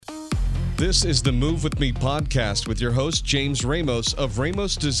This is the Move With Me podcast with your host, James Ramos of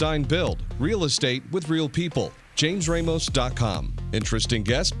Ramos Design Build, real estate with real people. JamesRamos.com. Interesting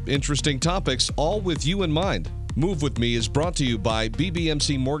guests, interesting topics, all with you in mind. Move With Me is brought to you by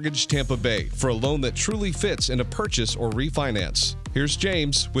BBMC Mortgage Tampa Bay for a loan that truly fits in a purchase or refinance. Here's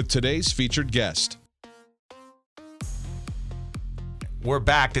James with today's featured guest. We're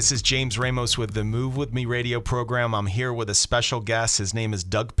back. This is James Ramos with the Move With Me radio program. I'm here with a special guest. His name is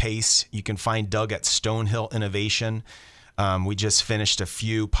Doug Pace. You can find Doug at Stonehill Innovation. We just finished a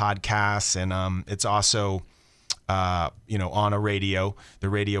few podcasts, and it's also, on a radio. The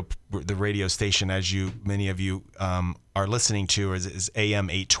radio station, as many of you are listening to, is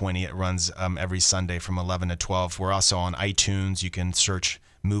AM 820. It runs every Sunday from 11 to 12. We're also on iTunes. You can search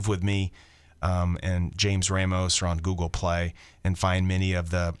Move With Me and James Ramos, or on Google Play, and find many of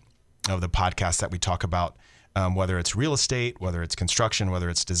the podcasts that we talk about, whether it's real estate, whether it's construction, whether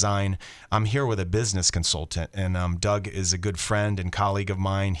it's design. I'm here with a business consultant, and Doug is a good friend and colleague of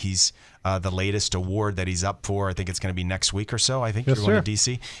mine. He's the latest award that he's up for. I think it's going to be next week or so. I think yes, you're going to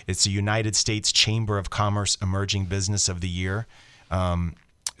DC. It's the United States Chamber of Commerce Emerging Business of the Year.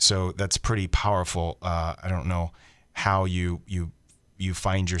 So that's pretty powerful. I don't know how you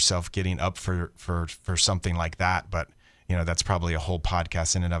find yourself getting up for something like that, but that's probably a whole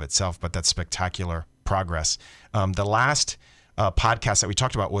podcast in and of itself, but that's spectacular progress. The last podcast that we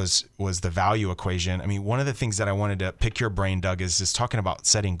talked about was the value equation. I mean, one of the things that I wanted to pick your brain, Doug, is talking about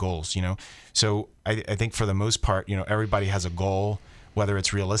setting goals, So I think for the most part, everybody has a goal, whether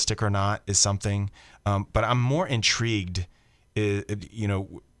it's realistic or not is something. But I'm more intrigued,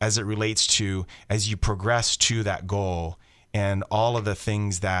 as it relates to, as you progress to that goal, and all of the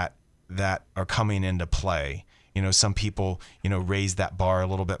things that are coming into play. Some people, raise that bar a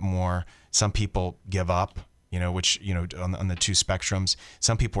little bit more. Some people give up, which, on the two spectrums.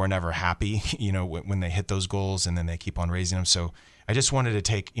 Some people are never happy, when they hit those goals, and then they keep on raising them. So I just wanted to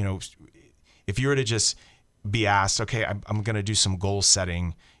take, if you were to just be asked, okay, I'm going to do some goal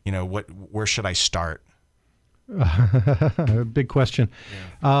setting, where should I start? Big question.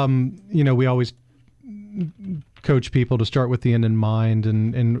 Yeah. We always coach people to start with the end in mind,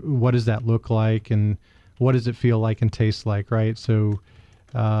 and what does that look like, and what does it feel like and taste like, right? So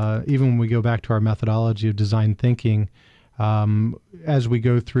even when we go back to our methodology of design thinking, as we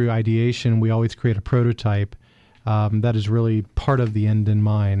go through ideation, we always create a prototype that is really part of the end in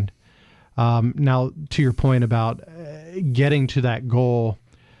mind. Now, to your point about getting to that goal,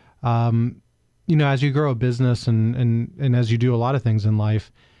 as you grow a business and as you do a lot of things in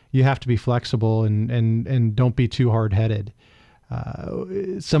life, you have to be flexible and don't be too hard-headed.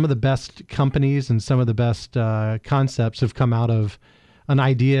 Some of the best companies and some of the best concepts have come out of an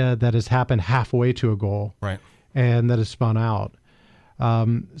idea that has happened halfway to a goal, right? And that has spun out.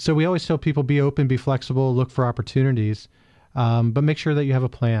 So we always tell people, be open, be flexible, look for opportunities, but make sure that you have a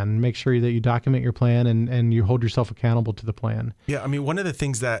plan. Make sure that you document your plan and you hold yourself accountable to the plan. Yeah, I mean, one of the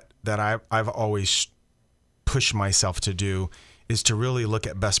things that I've always pushed myself to do is to really look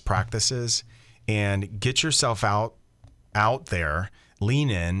at best practices and get yourself out there, lean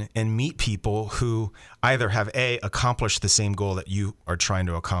in, and meet people who either have accomplished the same goal that you are trying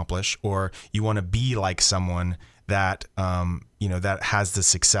to accomplish, or you want to be like someone that that has the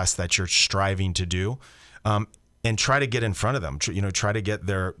success that you're striving to do, and try to get in front of them. Try to get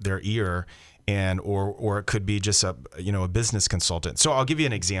their ear, and or it could be just a business consultant. So I'll give you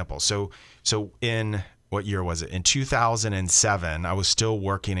an example. So in what year was it? In 2007, I was still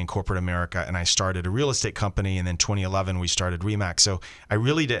working in corporate America, and I started a real estate company. And then 2011, we started RE/MAX. So I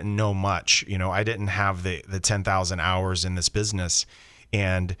really didn't know much. I didn't have the 10,000 hours in this business.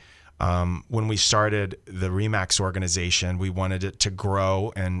 And when we started the RE/MAX organization, we wanted it to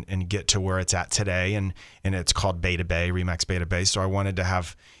grow and get to where it's at today. And it's called Bay to Bay, RE/MAX Bay to Bay. So I wanted to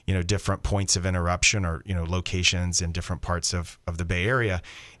have, different points of interruption, or, locations in different parts of the Bay Area.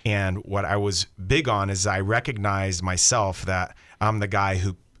 And what I was big on is I recognized myself that I'm the guy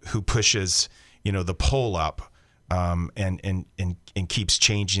who pushes, the pole up, and keeps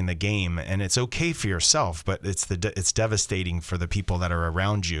changing the game. And it's okay for yourself, but it's devastating for the people that are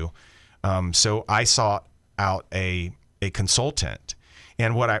around you. So I sought out a consultant,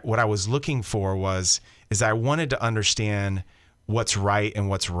 and what I was looking for is I wanted to understand what's right and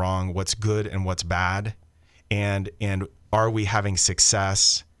what's wrong, what's good and what's bad, and are we having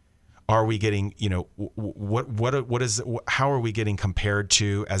success? Are we getting, how are we getting compared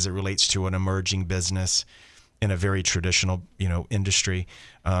to as it relates to an emerging business in a very traditional, industry,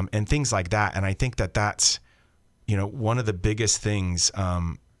 and things like that. And I think that's, one of the biggest things,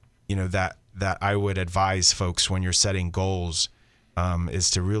 that I would advise folks when you're setting goals, is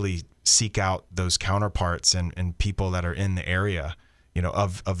to really seek out those counterparts and people that are in the area,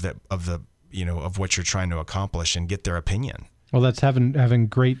 of what you're trying to accomplish, and get their opinion. Well, that's having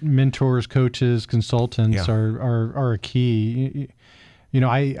great mentors, coaches, consultants are a key.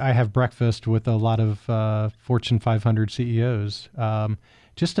 I have breakfast with a lot of Fortune 500 CEOs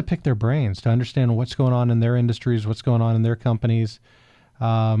just to pick their brains, to understand what's going on in their industries, what's going on in their companies,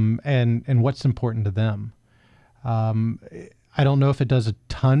 and what's important to them. I don't know if it does a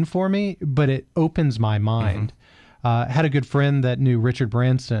ton for me, but it opens my mind. Had a good friend that knew Richard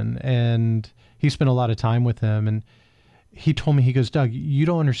Branson, and he spent a lot of time with him, and he told me, he goes, Doug, you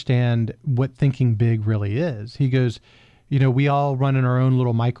don't understand what thinking big really is. He goes, we all run in our own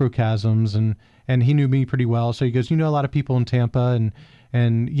little microcosms, and he knew me pretty well. So he goes, a lot of people in Tampa,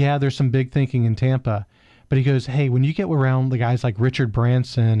 and yeah, there's some big thinking in Tampa. But he goes, hey, when you get around the guys like Richard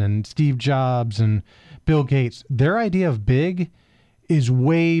Branson and Steve Jobs and Bill Gates, their idea of big is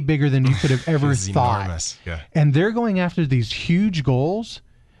way bigger than you could have ever thought. Enormous. Yeah. And they're going after these huge goals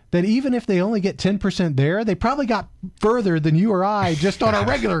that even if they only get 10% there, they probably got further than you or I just on our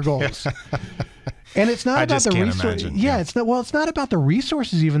regular goals. And it's not about the resources. It's not. Well, it's not about the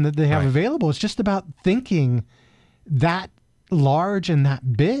resources even that they have available. It's just about thinking that large and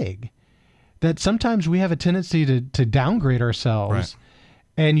that big. That sometimes we have a tendency to downgrade ourselves. Right.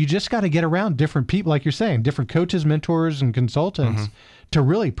 And you just got to get around different people, like you're saying, different coaches, mentors, and consultants to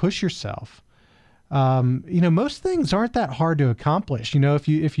really push yourself. Most things aren't that hard to accomplish.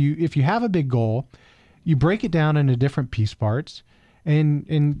 If you have a big goal, you break it down into different piece parts,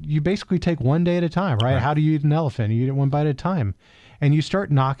 and you basically take one day at a time, right? How do you eat an elephant? You eat it one bite at a time, and you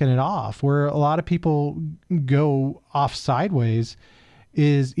start knocking it off. Where a lot of people go off sideways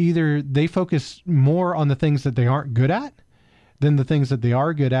is either they focus more on the things that they aren't good at than the things that they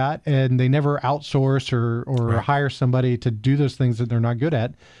are good at, and they never outsource or hire somebody to do those things that they're not good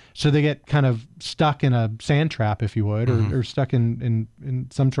at. So they get kind of stuck in a sand trap, if you would, or stuck in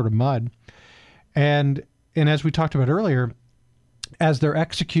some sort of mud. And as we talked about earlier, as they're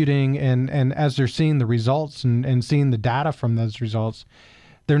executing and as they're seeing the results and seeing the data from those results,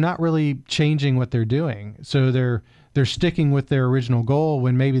 they're not really changing what they're doing. So they're sticking with their original goal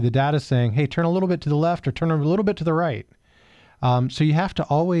when maybe the data's saying, hey, turn a little bit to the left or turn a little bit to the right. So you have to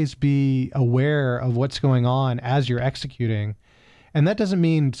always be aware of what's going on as you're executing. And that doesn't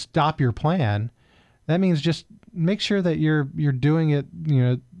mean stop your plan. That means just make sure that you're doing it,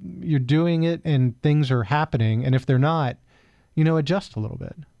 you're doing it and things are happening. And if they're not, adjust a little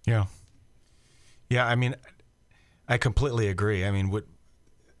bit. Yeah. Yeah. I mean, I completely agree. I mean,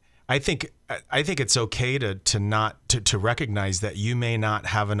 I think it's okay to recognize that you may not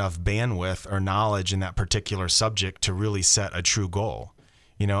have enough bandwidth or knowledge in that particular subject to really set a true goal,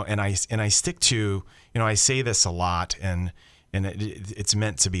 and I stick to, I say this a lot and it's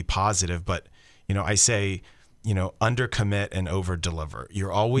meant to be positive, but, I say, undercommit and over deliver.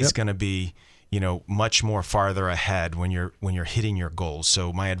 You're always going to be, much more farther ahead when you're hitting your goals.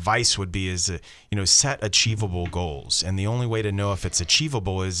 So my advice would be set achievable goals. And the only way to know if it's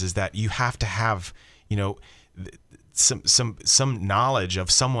achievable is that you have to have, some knowledge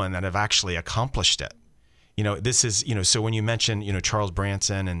of someone that have actually accomplished it. This is, so when you mention, Charles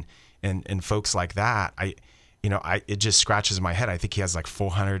Branson and folks like that, it just scratches my head. I think he has like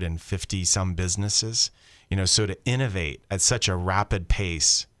 450 some businesses, so to innovate at such a rapid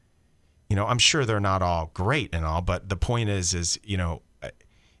pace, I'm sure they're not all great and all, but the point is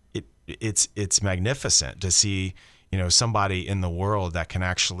it's magnificent to see, somebody in the world that can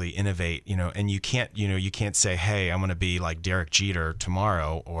actually innovate, and you can't say, hey, I'm going to be like Derek Jeter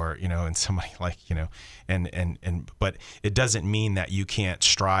tomorrow, or, and somebody like, but it doesn't mean that you can't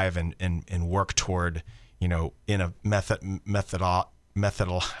strive and work toward, in a I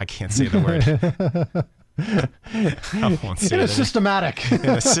can't say the word. I won't say in a systematic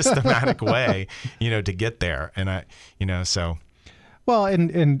way, to get there. And so. Well,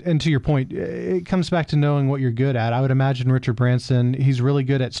 and to your point, it comes back to knowing what you're good at. I would imagine Richard Branson, he's really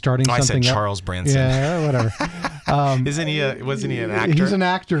good at starting something I said Charles Branson. Yeah, whatever. Wasn't he an actor? He's an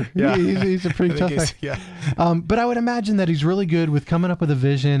actor. Yeah. He's a pretty tough actor. Yeah. But I would imagine that he's really good with coming up with a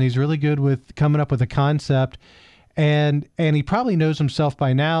vision. He's really good with coming up with a concept. And he probably knows himself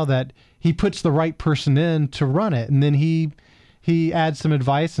by now that he puts the right person in to run it. And then he adds some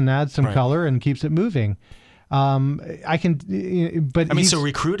advice and adds some color and keeps it moving. So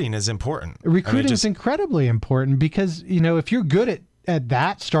recruiting is important. Recruiting is incredibly important because, if you're good at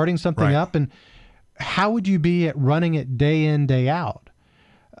that, starting something up, and how would you be at running it day in, day out?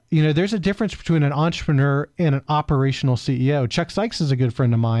 There's a difference between an entrepreneur and an operational CEO. Chuck Sykes is a good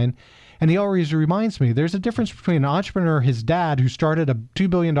friend of mine, And he always reminds me, there's a difference between an entrepreneur, his dad, who started a $2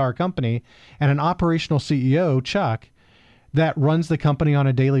 billion company, and an operational CEO, Chuck, that runs the company on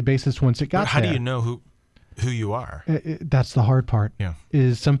a daily basis once it got there. How do you know who you are? That's the hard part. Yeah.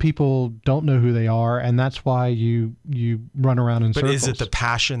 Is some people don't know who they are, and that's why you run around in circles. But is it the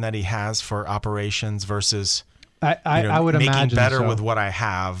passion that he has for operations versus I would making imagine better so. with what I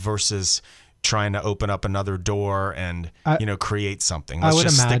have versus trying to open up another door and create something? I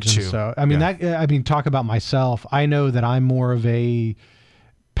would imagine so. I mean, talk about myself. I know that I'm more of a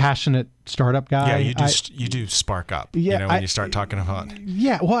passionate startup guy. Yeah, you do spark up. Yeah, when you start talking about.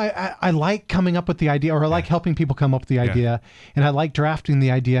 Yeah, well, I like coming up with the idea, or I like helping people come up with the idea, and I like drafting the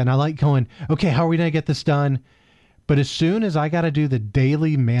idea, and I like going, okay, how are we going to get this done? But as soon as I got to do the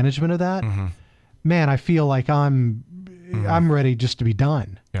daily management of that, man, I feel like I'm ready just to be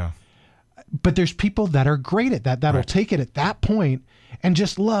done. Yeah. But there's people that are great at that, that'll take it at that point and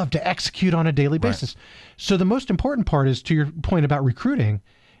just love to execute on a daily basis. So the most important part is, to your point about recruiting,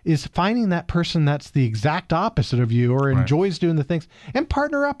 is finding that person that's the exact opposite of you or enjoys doing the things, and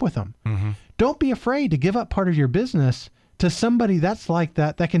partner up with them. Don't be afraid to give up part of your business to somebody that's like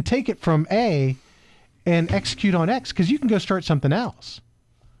that can take it from A and execute on X, because you can go start something else.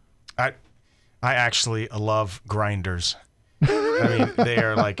 I actually love grinders. I mean, they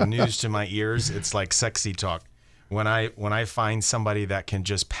are like news to my ears. It's like sexy talk. When I find somebody that can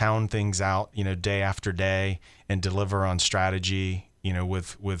just pound things out, day after day, and deliver on strategy,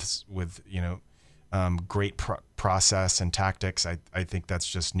 with great process and tactics, I think that's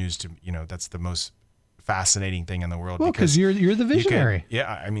just news to that's the most fascinating thing in the world. Well, because you're the visionary.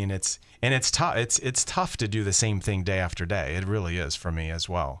 I mean, it's tough. It's tough to do the same thing day after day. It really is for me as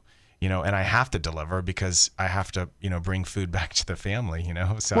well. And I have to deliver because I have to, bring food back to the family,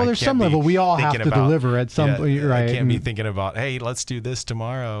 So well, there's some level we all have to deliver at some point, right? I can't be thinking about, hey, let's do this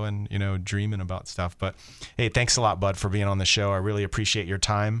tomorrow and, dreaming about stuff. But hey, thanks a lot, Bud, for being on the show. I really appreciate your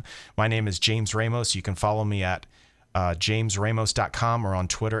time. My name is James Ramos. You can follow me at jamesramos.com or on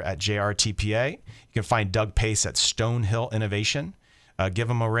Twitter at JRTPA. You can find Doug Pace at Stonehill Innovation.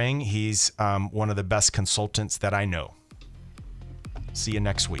 Give him a ring. He's one of the best consultants that I know. See you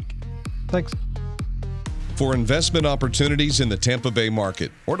next week. Thanks. For investment opportunities in the Tampa Bay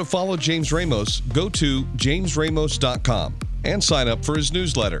market, or to follow James Ramos, go to jamesramos.com and sign up for his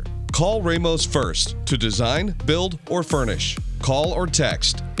newsletter. Call Ramos first to design, build, or furnish. Call or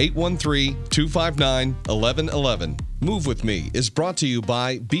text 813-259-1111. Move With Me is brought to you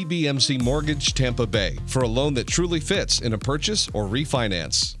by BBMC Mortgage Tampa Bay for a loan that truly fits in a purchase or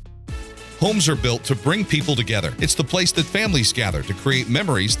refinance. Homes are built to bring people together. It's the place that families gather to create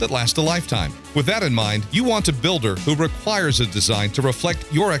memories that last a lifetime. With that in mind, you want a builder who requires a design to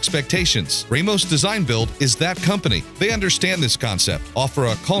reflect your expectations. Ramos Design Build is that company. They understand this concept, offer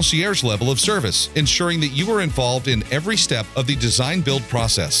a concierge level of service, ensuring that you are involved in every step of the design build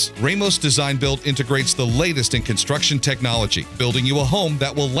process. Ramos Design Build integrates the latest in construction technology, building you a home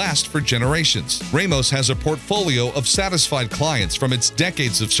that will last for generations. Ramos has a portfolio of satisfied clients from its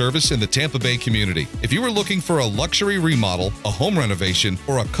decades of service in the Tampa Bay community. If you are looking for a luxury remodel, a home renovation,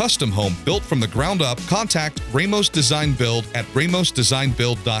 or a custom home built from the ground up, contact Ramos Design Build at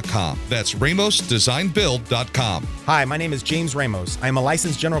ramosdesignbuild.com. That's ramosdesignbuild.com. Hi, my name is James Ramos. I am a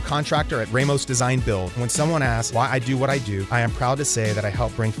licensed general contractor at Ramos Design Build. When someone asks why I do what I do, I am proud to say that I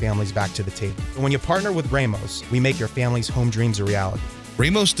help bring families back to the table. When you partner with Ramos, we make your family's home dreams a reality.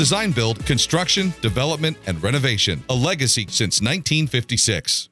 Ramos Design Build, construction, development, and renovation. A legacy since 1956.